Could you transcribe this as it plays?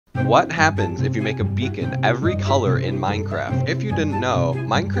What happens if you make a beacon every color in Minecraft? If you didn't know,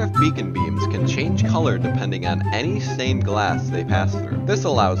 Minecraft beacon beams can change color depending on any stained glass they pass through. This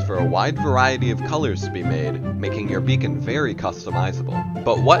allows for a wide variety of colors to be made, making your beacon very customizable.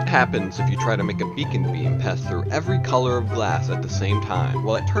 But what happens if you try to make a beacon beam pass through every color of glass at the same time?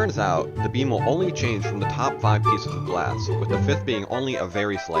 Well, it turns out the beam will only change from the top 5 pieces of glass, with the 5th being only a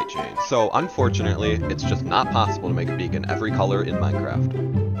very slight change. So unfortunately, it's just not possible to make a beacon every color in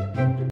Minecraft.